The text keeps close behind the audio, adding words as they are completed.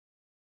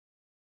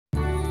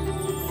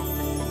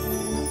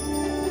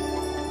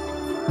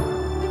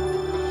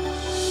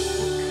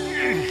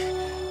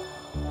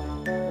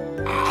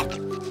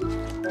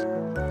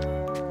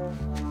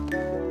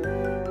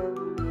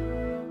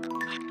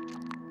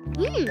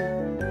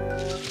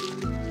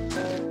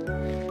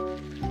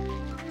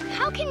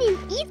How can you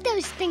eat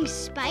those things,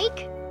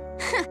 Spike?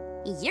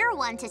 You're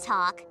one to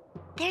talk.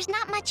 There's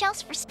not much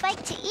else for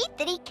Spike to eat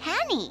that he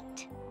can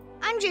eat.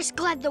 I'm just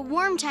glad the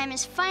warm time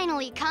is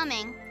finally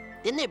coming.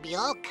 Then there'd be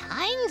all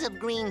kinds of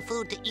green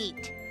food to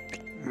eat.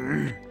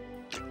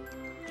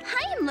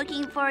 I am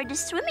looking forward to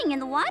swimming in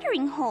the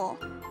watering hole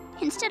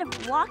instead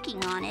of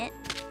walking on it.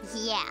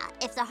 Yeah,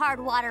 if the hard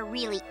water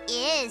really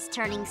is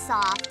turning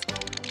soft.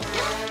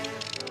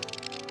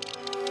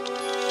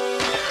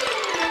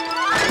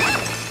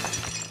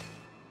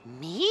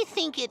 Me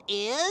think it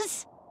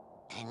is.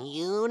 And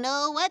you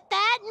know what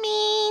that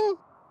means.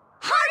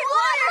 Hard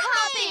water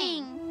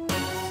hopping!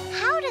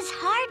 How does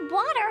hard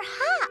water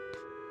hop?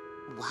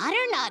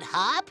 Water not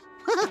hop.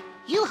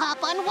 You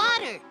hop on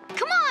water.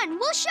 Come on,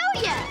 we'll show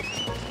you.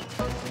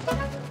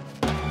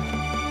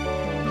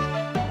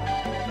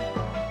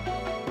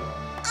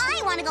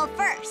 I want to go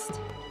first.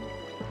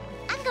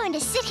 I'm going to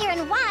sit here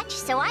and watch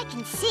so I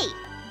can see.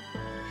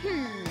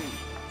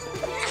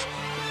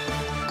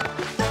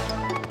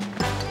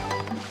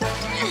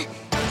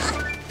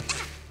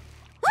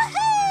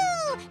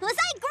 Woohoo! Was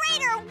I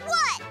great or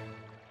what?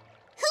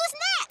 Who's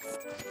next?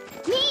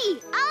 Me,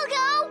 I'll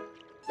go.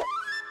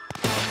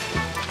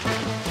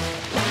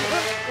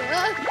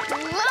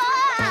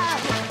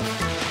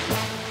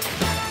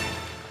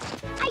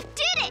 I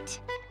did it!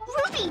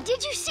 Ruby,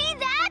 did you see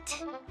that?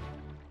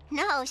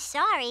 No,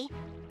 sorry.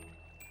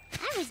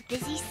 I was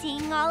busy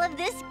seeing all of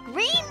this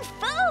green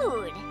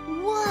food.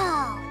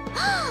 Whoa!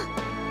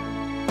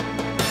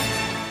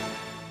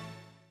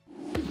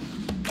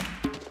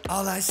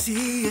 All I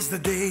see is the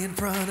day in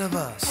front of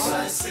us. All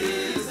I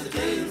see is the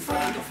day in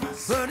front of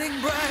us.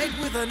 Burning bright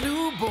with a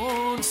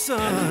newborn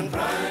sun.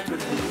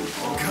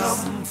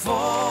 Come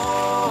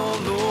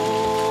follow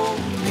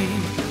me.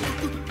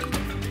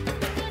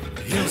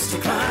 Hills to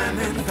climb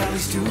and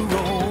valleys to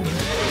roam.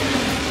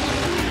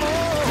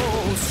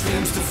 Oh,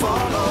 streams to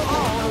follow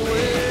all the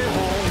way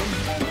home.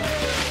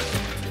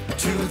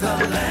 To the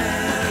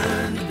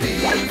land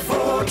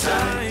before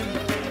time.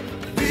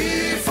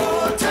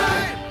 Before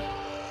time.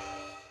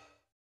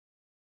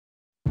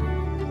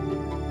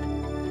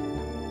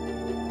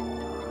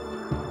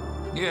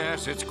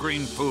 Yes, it's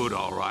green food,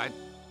 all right,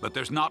 but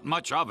there's not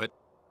much of it.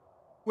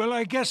 Well,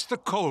 I guess the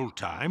cold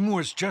time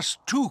was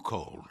just too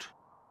cold.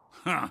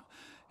 Huh.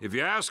 If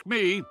you ask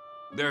me,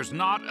 there's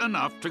not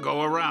enough to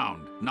go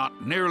around.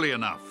 Not nearly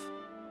enough.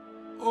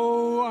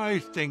 Oh, I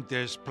think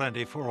there's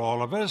plenty for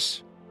all of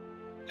us,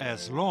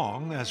 as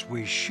long as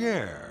we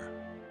share.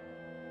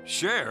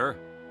 Share?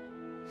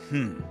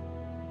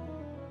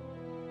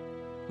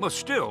 But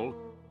still,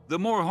 the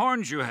more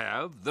horns you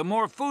have, the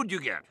more food you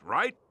get,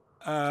 right?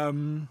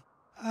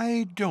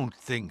 I don't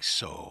think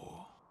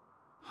so.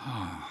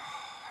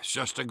 It's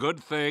just a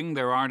good thing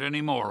there aren't any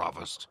more of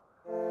us.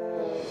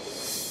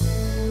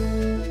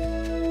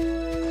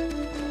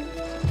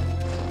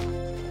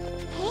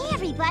 Hey,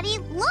 everybody,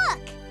 look!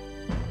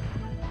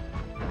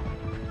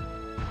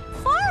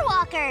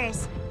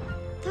 Farwalkers!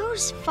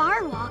 Those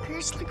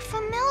farwalkers look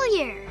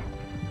familiar.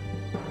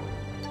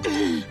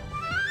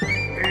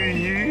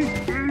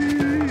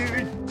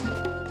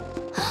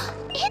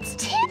 It's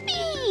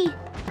Tippy!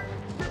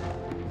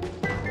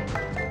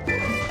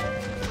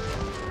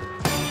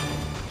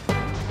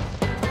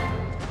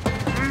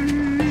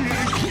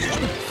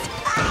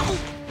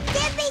 Spike!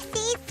 Tippy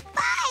sees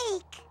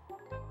Spike!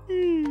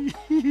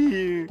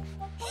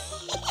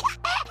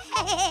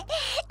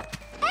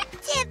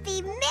 Tippy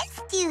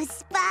missed you,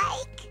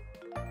 Spike!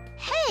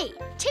 Hey,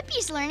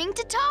 Tippy's learning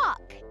to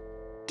talk.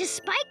 Does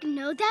Spike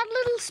know that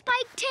little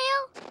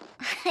Spiketail?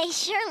 They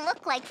sure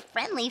look like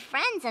friendly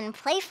friends and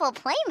playful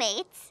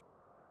playmates.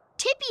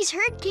 Tippy's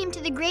herd came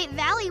to the Great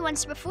Valley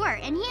once before,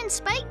 and he and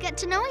Spike got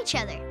to know each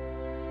other.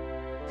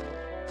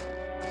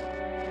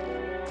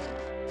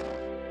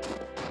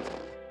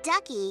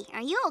 Ducky,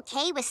 are you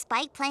okay with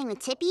Spike playing with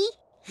Tippy?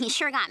 He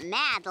sure got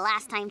mad the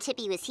last time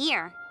Tippy was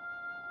here.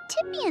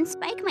 Tippy and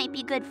Spike might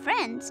be good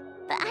friends,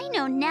 but I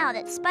know now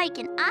that Spike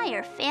and I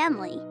are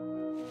family.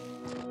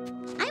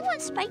 I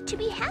want Spike to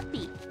be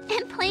happy,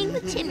 and playing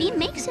with Tippy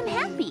makes him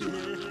happy.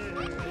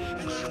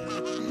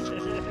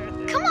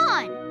 Come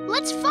on,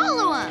 let's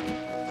follow him.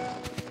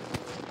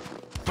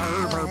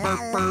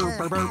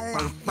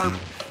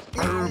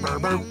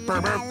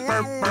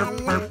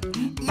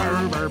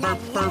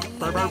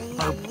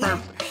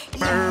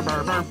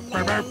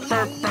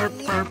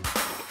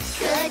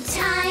 Good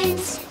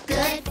times,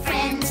 good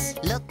friends.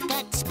 Look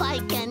at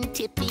Spike and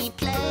Tippy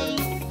play.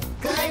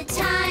 Good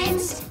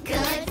times,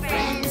 good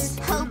friends.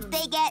 Hope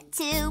they get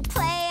to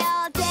play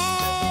all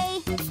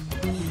day.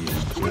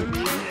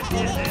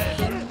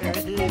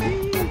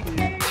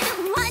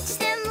 Watch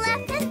them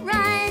laugh and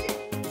run,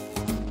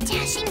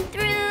 dashing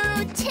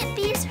through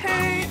Tippy's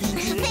herd.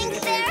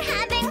 Think they're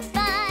having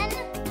fun.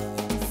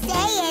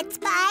 Say it,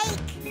 Spike.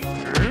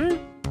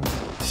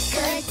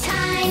 Good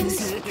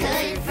times,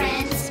 good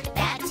friends,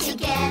 back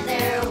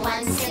together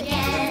once again.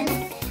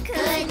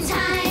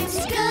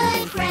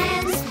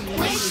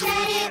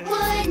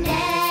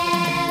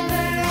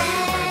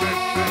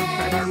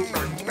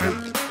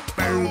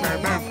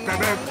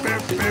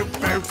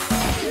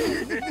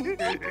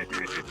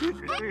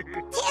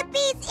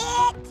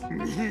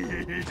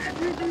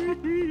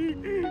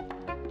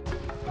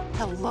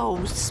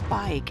 Hello,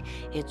 Spike.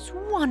 It's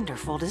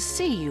wonderful to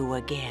see you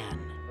again.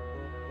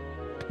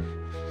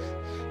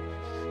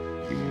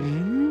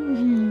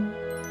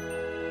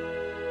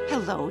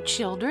 Hello,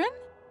 children.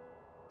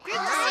 Great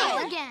to see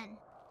you again.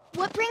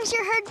 What brings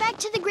your herd back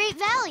to the Great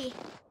Valley?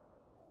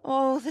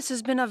 Oh, this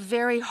has been a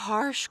very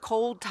harsh,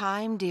 cold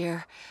time,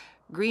 dear.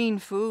 Green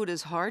food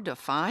is hard to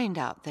find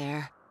out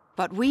there.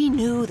 But we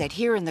knew that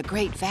here in the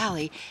Great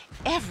Valley,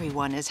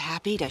 everyone is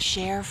happy to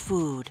share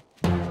food.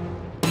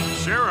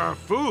 Share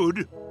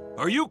food?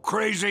 Are you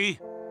crazy?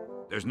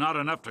 There's not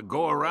enough to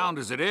go around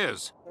as it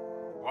is.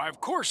 Why,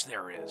 of course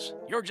there is.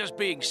 You're just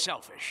being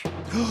selfish.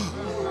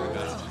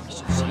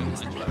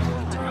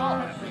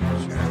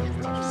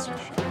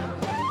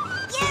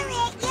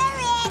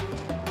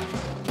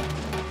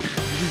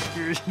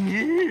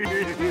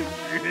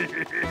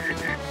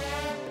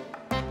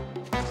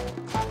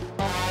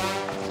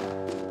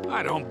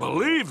 I don't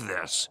believe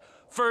this.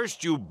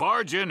 First, you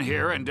barge in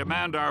here and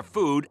demand our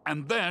food,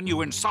 and then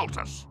you insult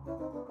us.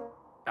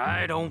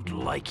 I don't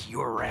like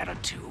your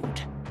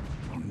attitude.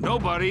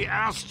 Nobody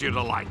asked you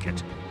to like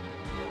it.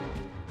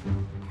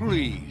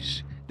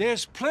 Please,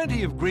 there's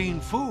plenty of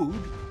green food.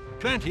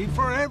 Plenty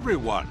for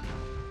everyone.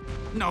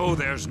 No,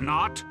 there's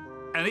not.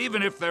 And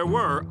even if there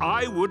were,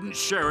 I wouldn't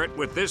share it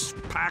with this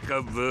pack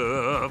of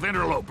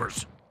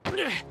interlopers.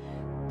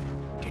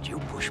 Did you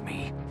push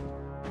me?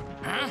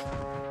 Huh?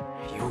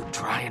 You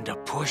trying to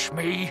push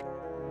me?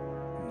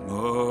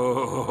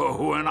 Oh,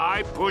 when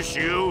I push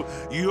you,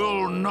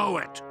 you'll know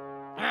it.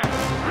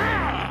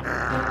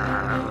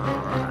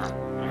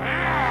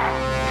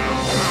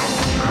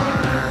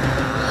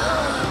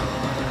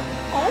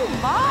 Oh,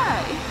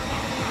 my!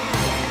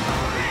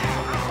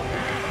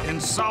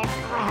 Insult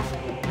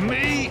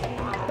me?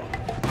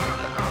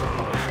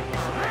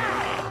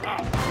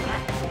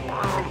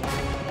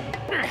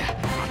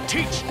 I'll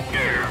teach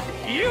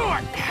you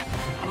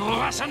a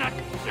lesson.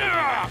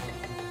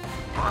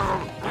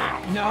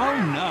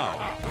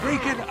 No.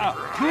 Break it up,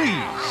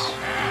 please.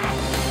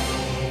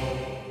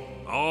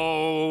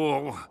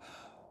 Oh,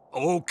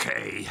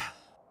 okay.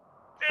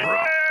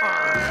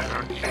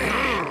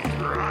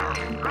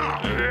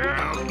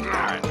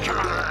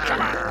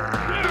 Come on.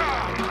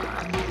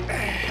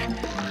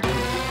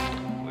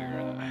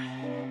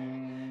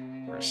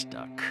 We're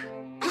stuck.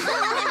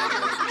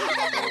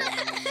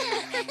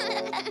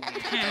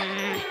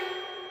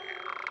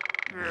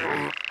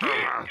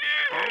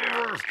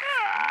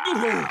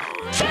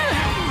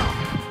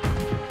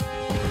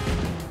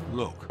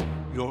 Look,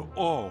 you're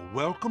all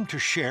welcome to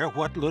share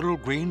what little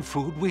green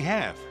food we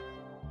have.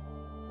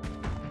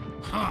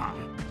 Huh.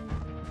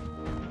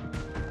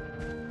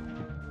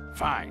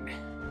 Fine.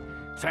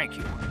 Thank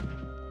you.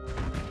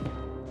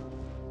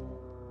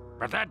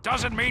 But that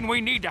doesn't mean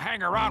we need to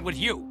hang around with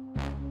you.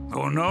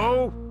 Oh,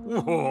 no?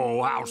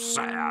 Oh, how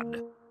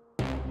sad.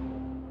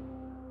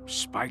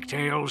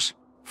 Spiketails,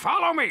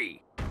 follow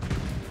me.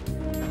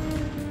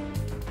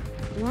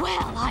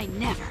 Well, I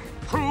never.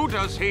 Who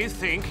does he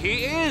think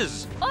he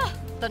is? Oh,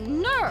 the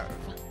nerve!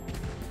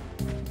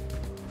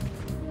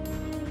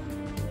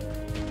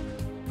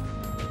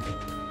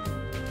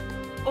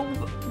 Oh,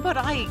 but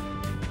I...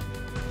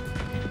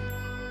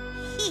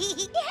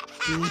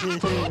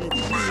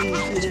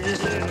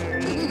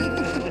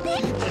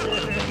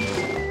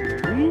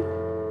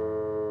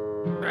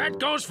 That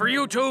goes for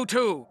you two,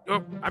 too.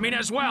 I mean,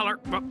 as well.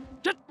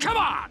 Just come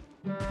on!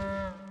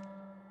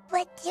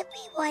 But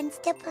Tippy wants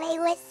to play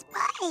with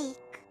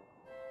Spike.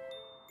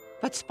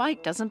 But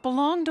Spike doesn't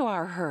belong to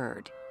our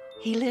herd.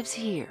 He lives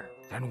here.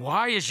 Then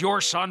why is your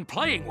son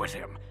playing with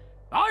him?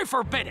 I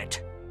forbid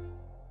it.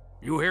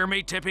 You hear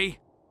me, Tippy?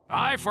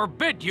 I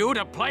forbid you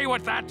to play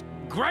with that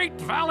Great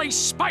Valley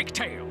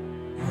Spiketail.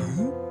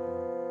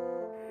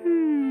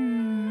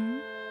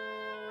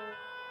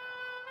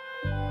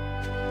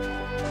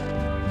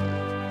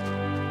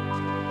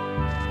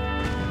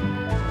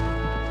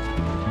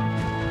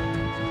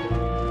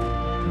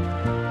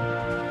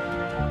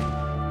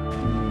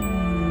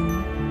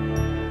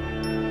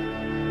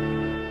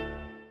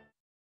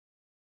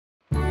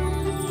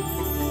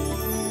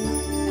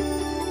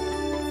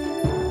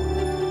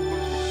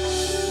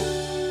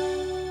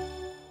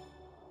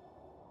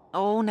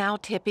 Oh, now,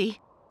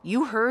 Tippy,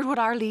 you heard what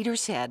our leader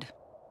said.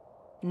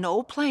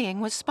 No playing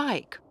with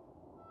Spike.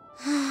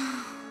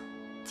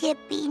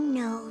 Tippy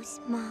knows,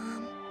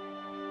 Mom.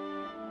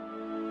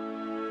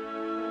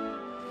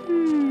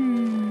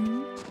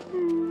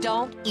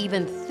 Don't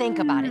even think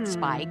about it,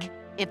 Spike.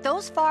 If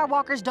those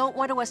farwalkers don't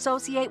want to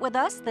associate with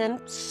us,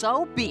 then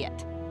so be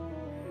it.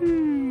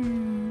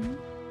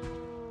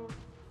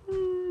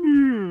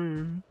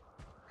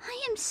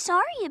 I am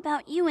sorry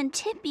about you and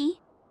Tippy,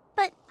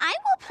 but I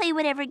will play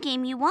whatever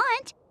game you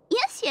want.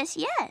 Yes, yes,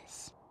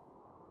 yes.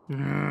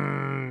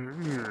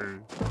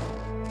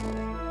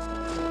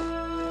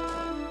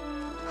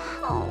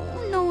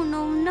 Oh, no,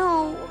 no,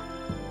 no.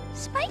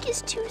 Spike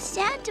is too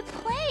sad to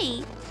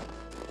play.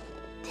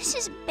 This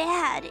is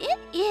bad. It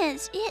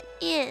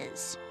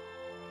is.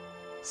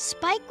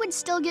 Spike would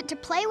still get to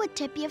play with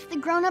Tippy if the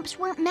grown-ups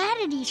weren't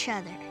mad at each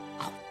other.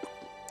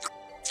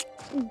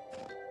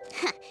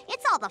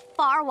 It's all the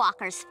Far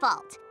Walkers'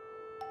 fault.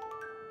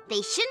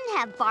 They shouldn't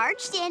have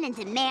barged in and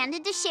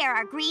demanded to share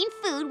our green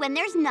food when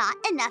there's not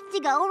enough to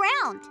go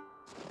around.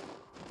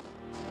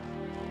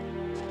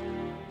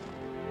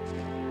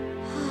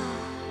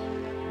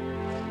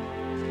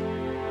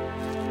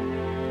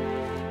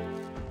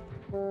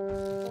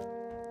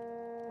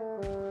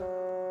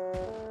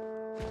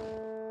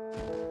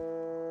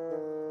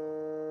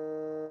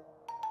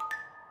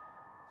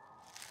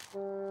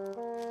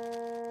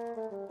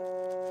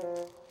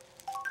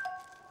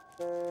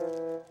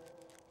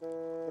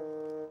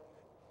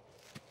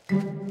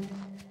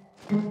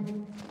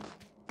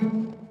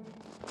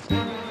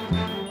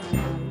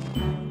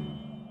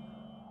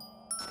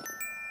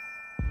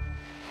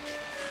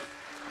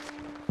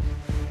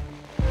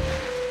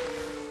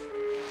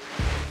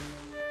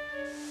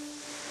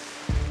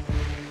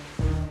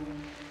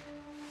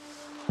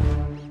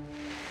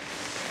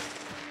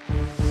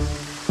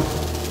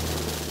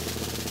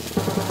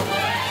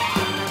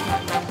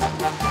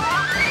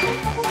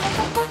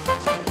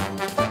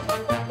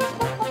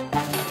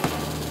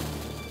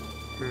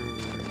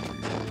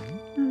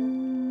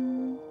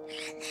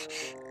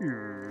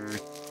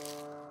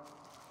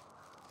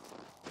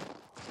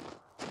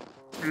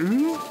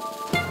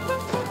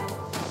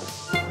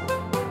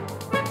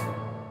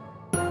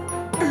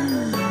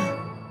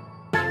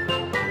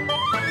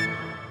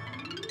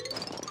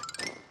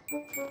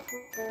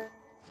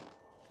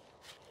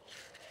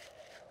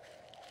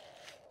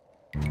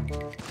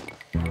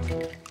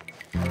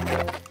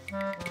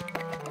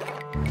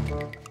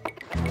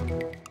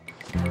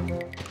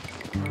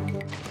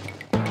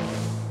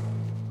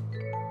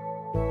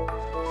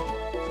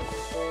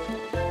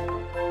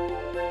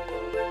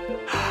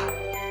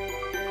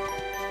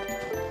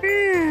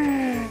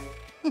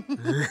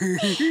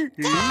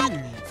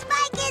 Dad!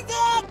 Spike is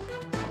it!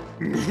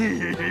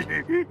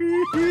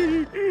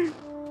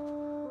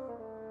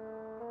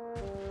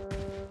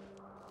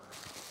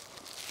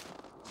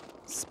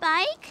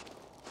 Spike?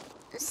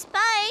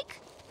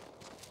 Spike?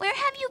 Where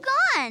have you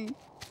gone?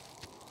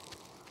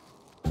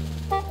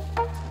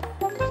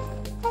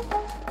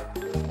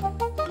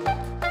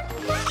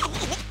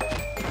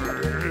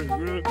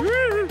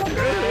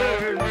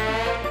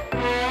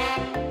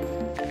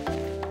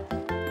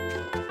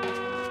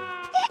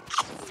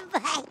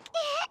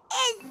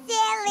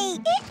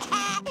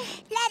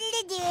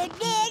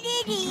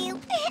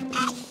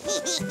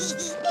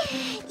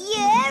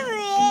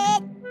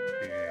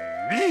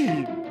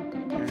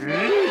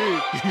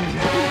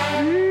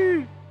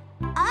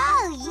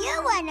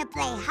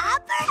 Play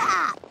hop or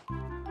hop.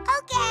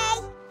 Okay.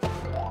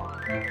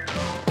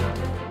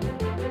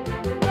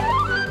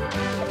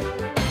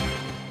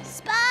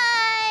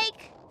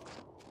 Spike!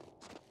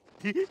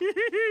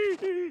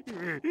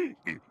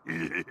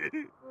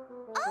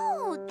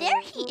 Oh,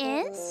 there he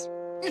is.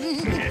 He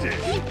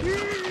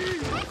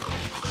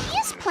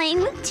is playing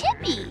with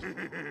Tippy.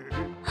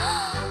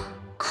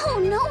 Oh,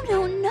 no,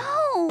 no, no.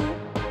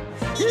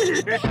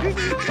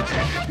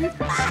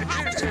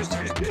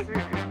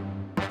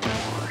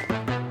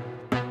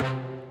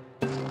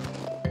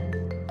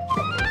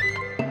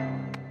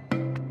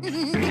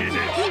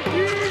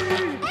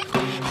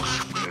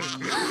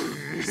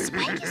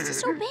 Spike is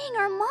disobeying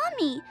our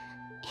mommy.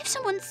 If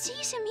someone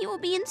sees him, he will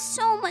be in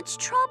so much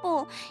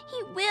trouble.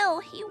 He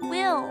will.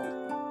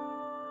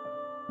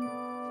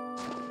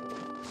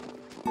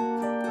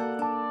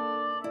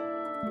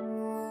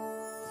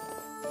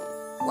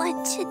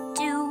 What to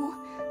do?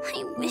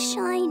 I wish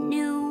I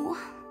knew.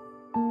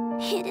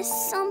 It is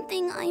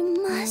something I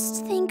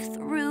must think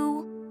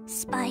through.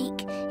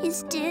 Spike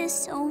is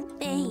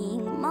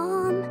disobeying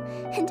Mom,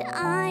 and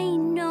I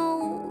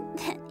know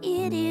that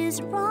it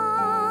is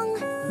wrong.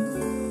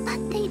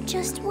 But they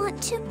just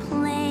want to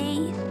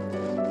play.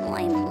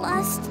 Why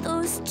must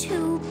those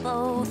two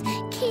both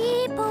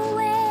keep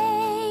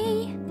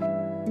away?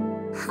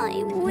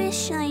 I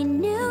wish I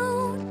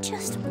knew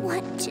just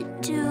what to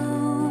do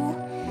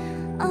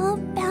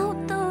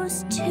about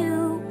those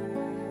two.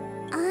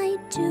 I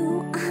do.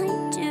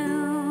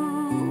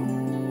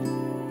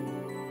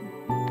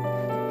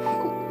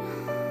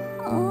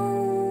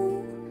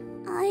 Oh,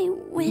 I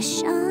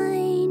wish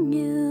I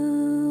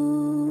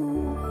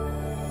knew.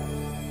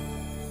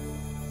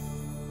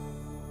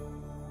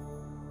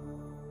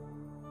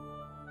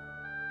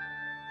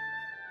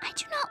 I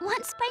do not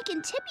want Spike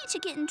and Tippy to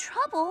get in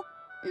trouble.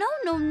 No.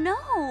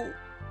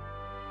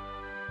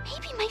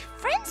 Maybe my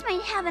friends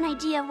might have an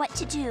idea of what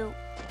to do.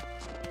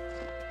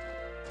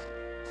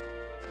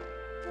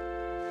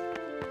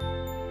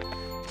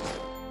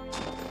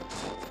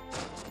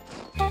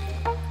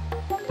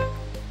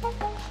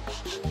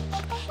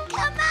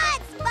 Come on,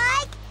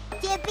 Spike!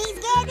 Tippy's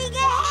getting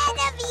ahead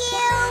of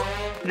you!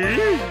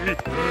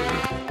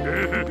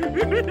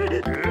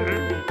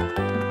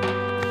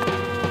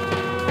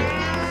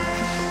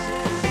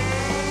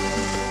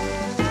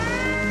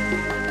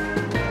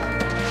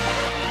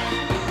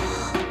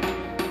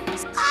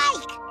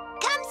 Spike!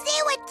 Come see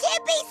what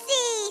Tippy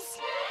sees!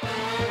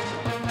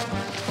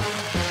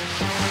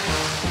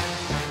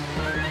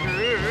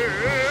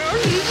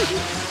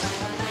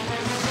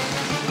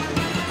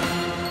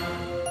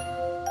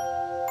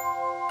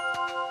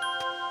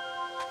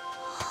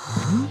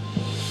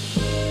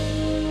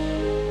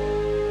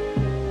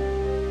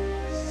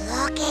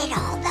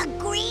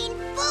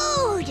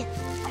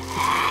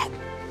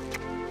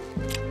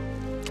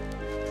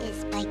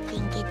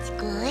 think it's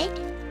good.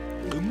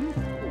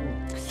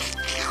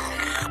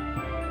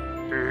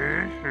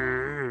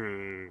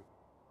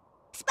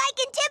 Spike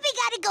and Tippy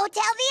gotta go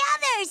tell the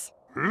others.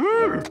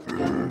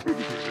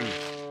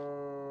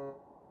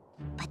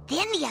 But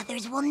then the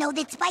others will know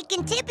that Spike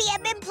and Tippy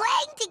have been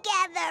playing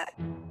together.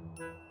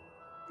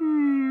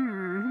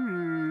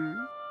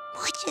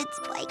 What should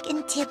Spike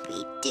and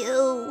Tippy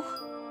do?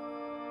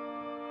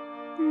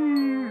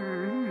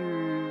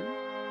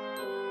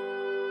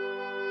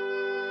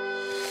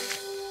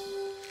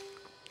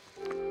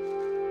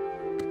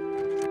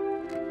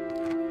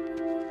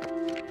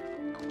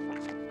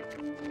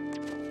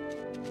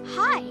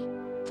 Hi.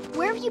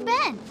 Where have you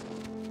been?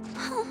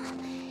 Oh,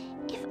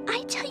 if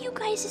I tell you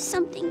guys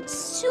something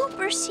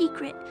super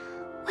secret,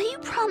 will you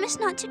promise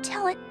not to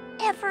tell it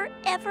ever,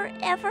 ever,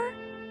 ever?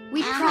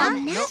 We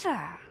promise.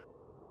 Never.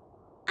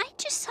 I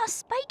just saw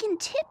Spike and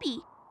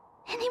Tippy,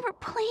 and they were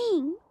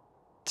playing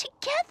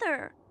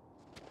together.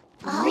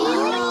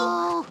 Really?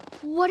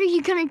 What are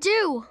you gonna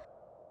do?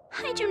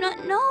 I do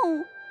not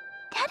know.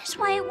 That is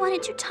why I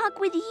wanted to talk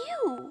with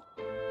you.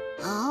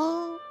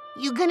 Oh,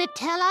 you gonna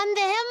tell on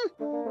them?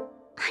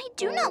 I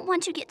do not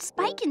want to get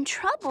Spike in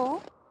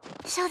trouble.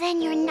 So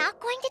then you're not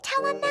going to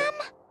tell on them?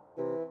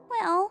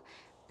 Well,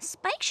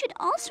 Spike should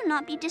also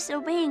not be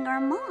disobeying our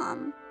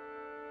mom.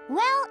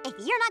 Well, if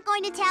you're not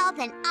going to tell,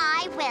 then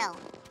I will.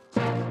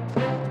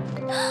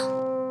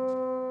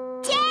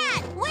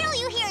 Dad, wait till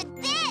you hear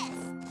this!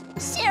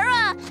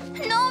 Cera!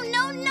 No,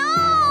 no,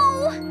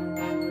 no!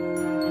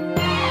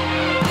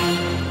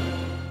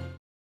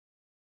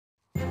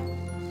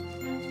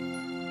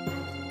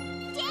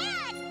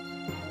 Dad!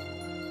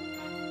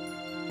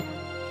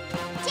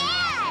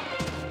 Dad!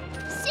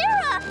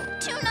 Cera,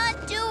 do not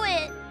do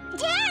it!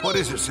 Daddy! What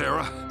is it,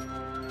 Cera?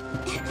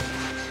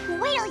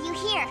 Wait till you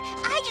hear.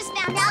 I just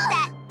found out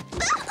that...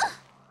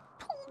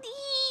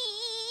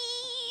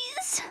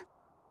 Please.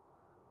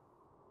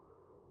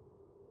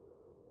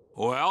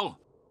 Well?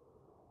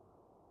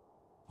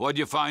 What'd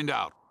you find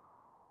out?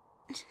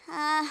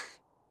 I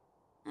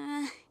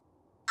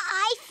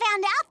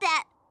found out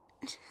that...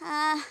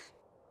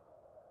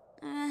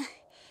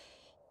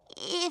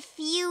 if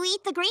you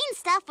eat the green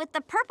stuff with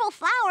the purple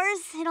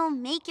flowers, it'll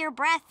make your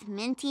breath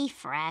minty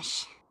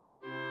fresh.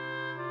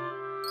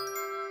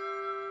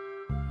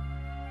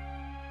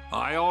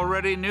 I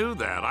already knew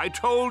that. I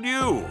told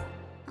you.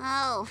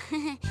 Oh,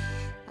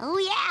 oh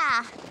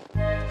yeah.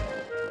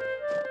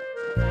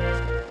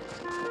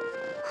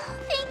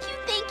 Thank you,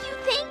 thank you,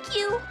 thank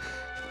you.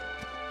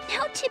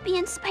 Now Tippy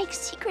and Spike's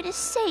secret is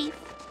safe.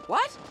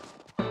 What?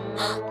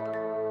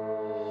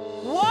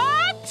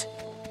 What?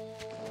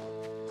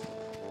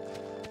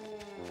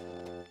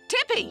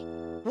 Tippy,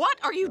 what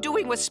are you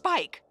doing with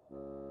Spike?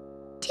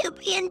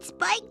 Tippy and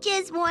Spike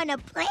just want to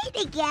play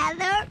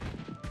together.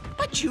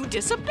 But you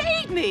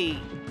disobeyed me.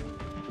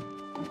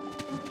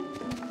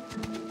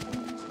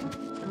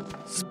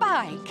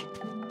 Spike,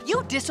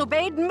 you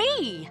disobeyed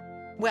me.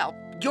 Well,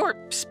 your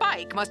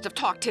Spike must have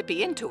talked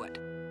Tippy into it.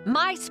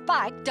 My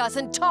Spike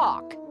doesn't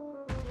talk.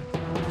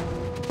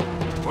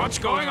 What's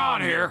going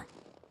on here?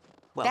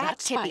 Well, That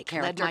Tippy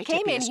character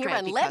came in here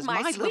and led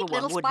my sweet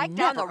little Spike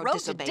down the road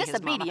to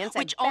disobedience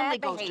and which only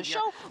bad goes to behavior,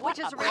 show which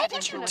is Why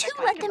did you two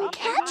let them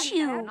catch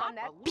you?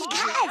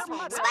 Because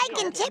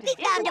Spike and Tippy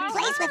found a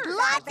place with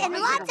lots and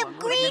lots of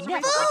green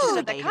the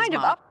food. kind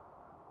of up.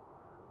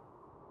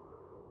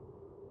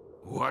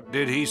 What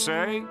did he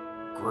say?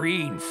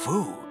 Green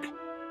food.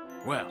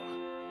 Well,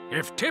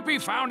 if Tippy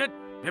found it,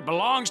 it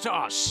belongs to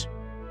us.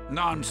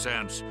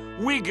 Nonsense.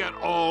 We get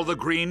all the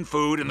green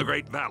food in the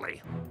Great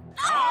Valley.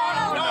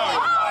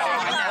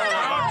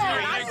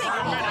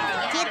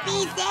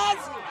 Tippy says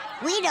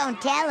we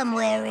don't tell him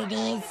where it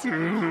is.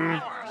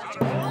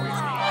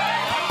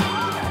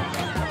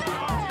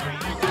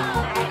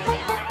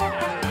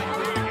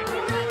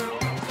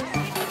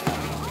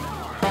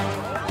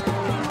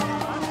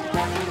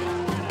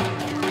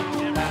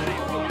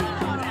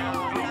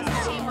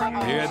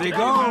 Here they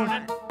go.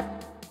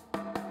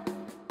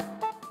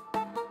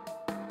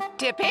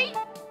 Tippy?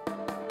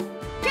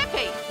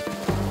 Tippy!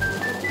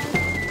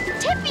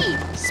 Tippy!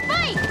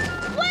 Spike!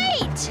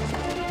 Wait!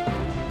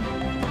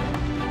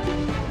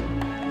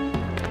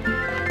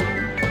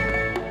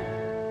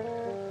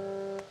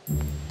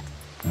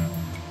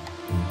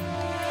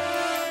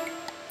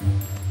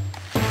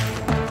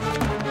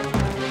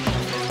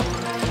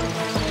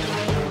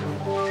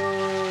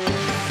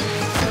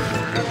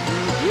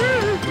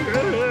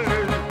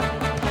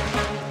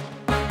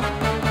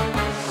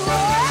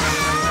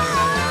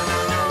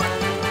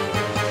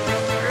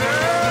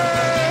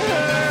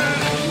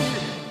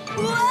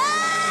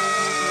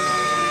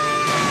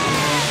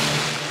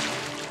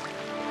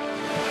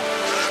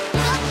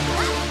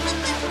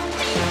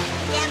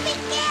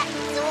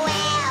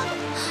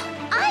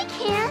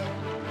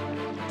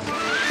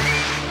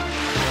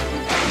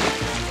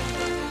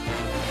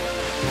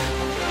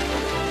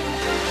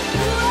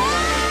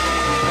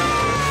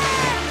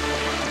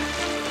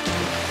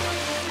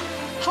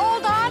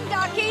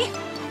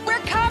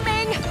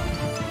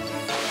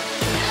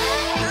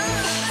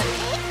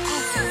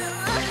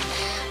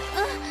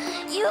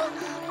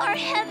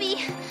 heavy.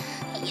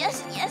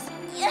 Yes, yes,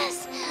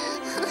 yes.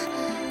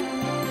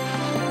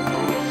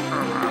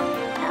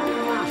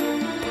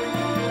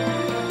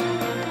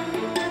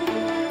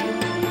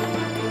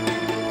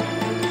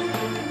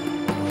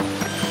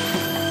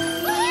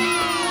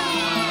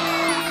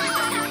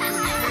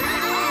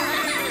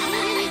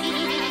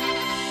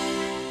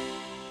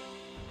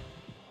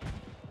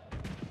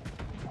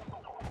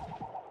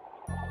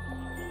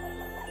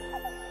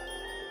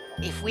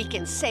 If we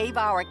can save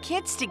our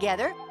kids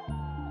together,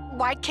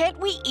 why can't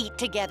we eat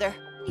together?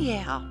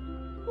 Yeah,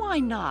 why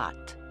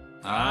not?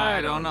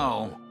 I don't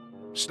know.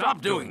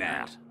 Stop doing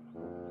that.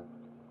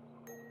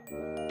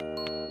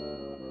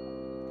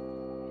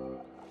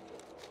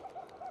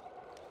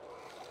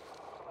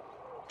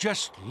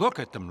 Just look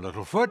at them,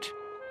 Littlefoot.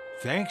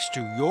 Thanks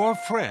to your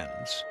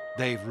friends,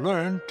 they've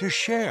learned to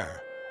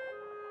share.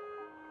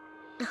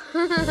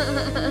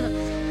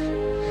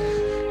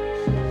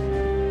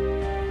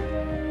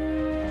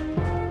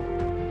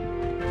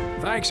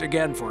 Thanks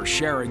again for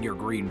sharing your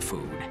green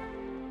food.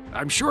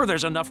 I'm sure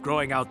there's enough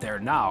growing out there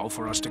now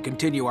for us to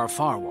continue our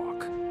far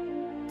walk.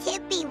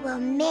 Tippy will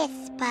miss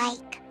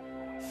Spike.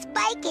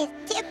 Spike is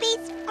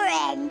Tippy's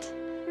friend.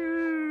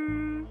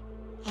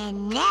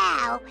 And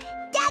now,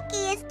 Ducky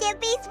is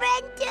Tippy's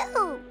friend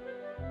too.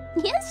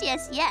 Yes,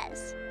 yes,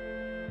 yes.